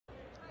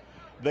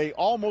They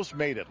almost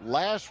made it.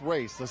 Last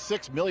race, the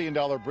 $6 million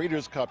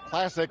Breeders' Cup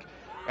Classic,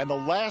 and the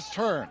last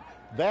turn,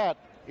 that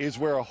is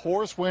where a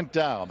horse went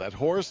down. That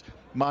horse,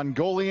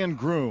 Mongolian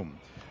Groom.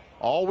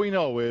 All we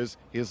know is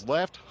his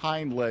left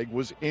hind leg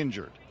was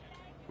injured.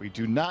 We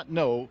do not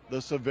know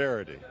the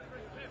severity.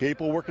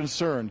 People were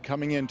concerned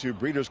coming into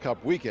Breeders'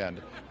 Cup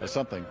weekend that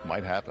something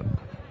might happen.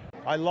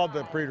 I love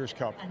the Breeders'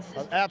 Cup.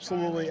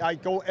 Absolutely. I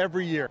go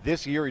every year.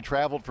 This year he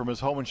traveled from his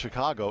home in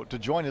Chicago to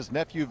join his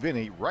nephew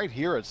Vinny right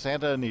here at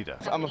Santa Anita.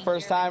 I'm a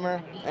first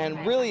timer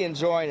and really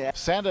enjoying it.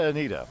 Santa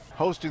Anita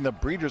hosting the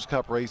Breeders'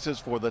 Cup races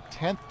for the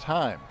 10th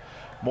time,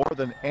 more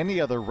than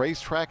any other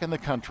racetrack in the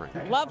country.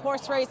 Love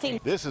horse racing.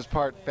 This is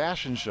part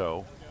fashion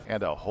show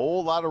and a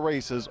whole lot of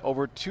races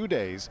over 2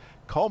 days,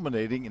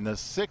 culminating in the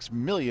 $6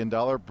 million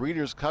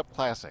Breeders' Cup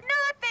Classic.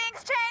 New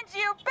things change,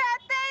 you bet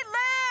they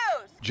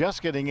lose!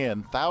 Just getting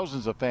in,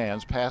 thousands of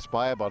fans passed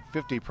by about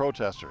 50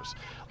 protesters,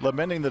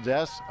 lamenting the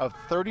deaths of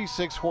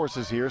 36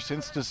 horses here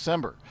since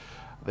December.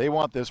 They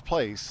want this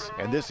place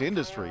and this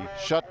industry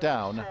shut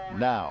down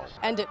now.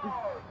 End it.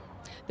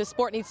 The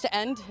sport needs to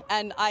end,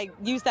 and I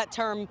use that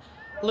term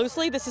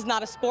loosely. This is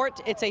not a sport,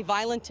 it's a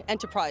violent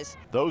enterprise.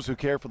 Those who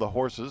care for the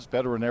horses,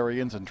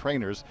 veterinarians and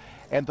trainers,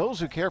 and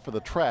those who care for the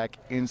track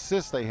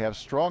insist they have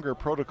stronger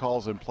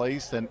protocols in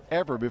place than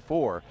ever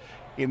before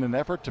in an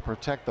effort to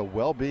protect the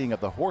well-being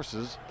of the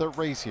horses that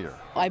race here.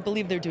 I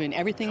believe they're doing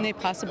everything they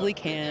possibly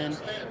can,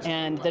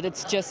 and that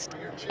it's just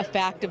a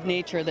fact of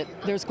nature that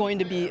there's going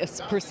to be a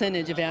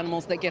percentage of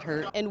animals that get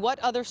hurt. In what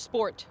other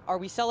sport are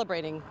we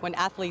celebrating when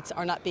athletes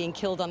are not being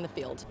killed on the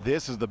field?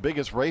 This is the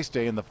biggest race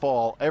day in the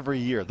fall every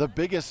year, the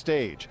biggest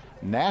stage,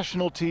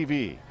 national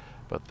TV.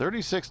 But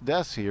 36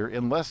 deaths here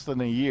in less than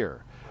a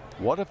year.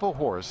 What if a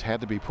horse had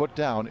to be put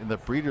down in the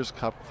Breeders'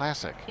 Cup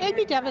Classic? It'd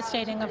be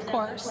devastating, of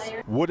course.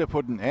 Would it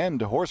put an end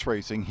to horse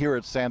racing here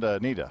at Santa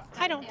Anita?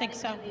 I don't think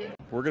so.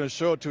 We're going to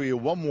show it to you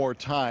one more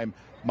time.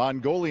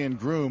 Mongolian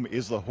Groom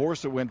is the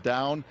horse that went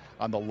down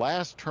on the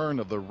last turn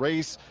of the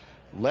race.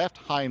 Left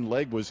hind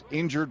leg was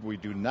injured. We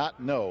do not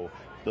know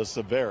the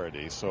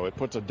severity, so it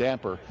puts a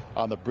damper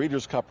on the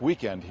Breeders' Cup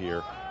weekend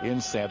here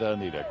in Santa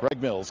Anita.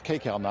 Greg Mills,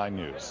 KCAL 9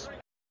 News.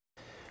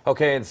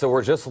 Okay, and so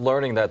we're just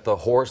learning that the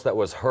horse that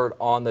was hurt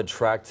on the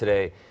track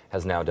today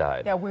has now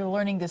died. Yeah, we were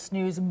learning this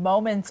news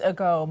moments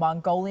ago.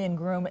 Mongolian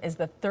Groom is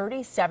the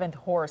 37th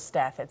horse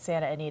death at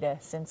Santa Anita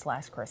since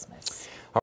last Christmas.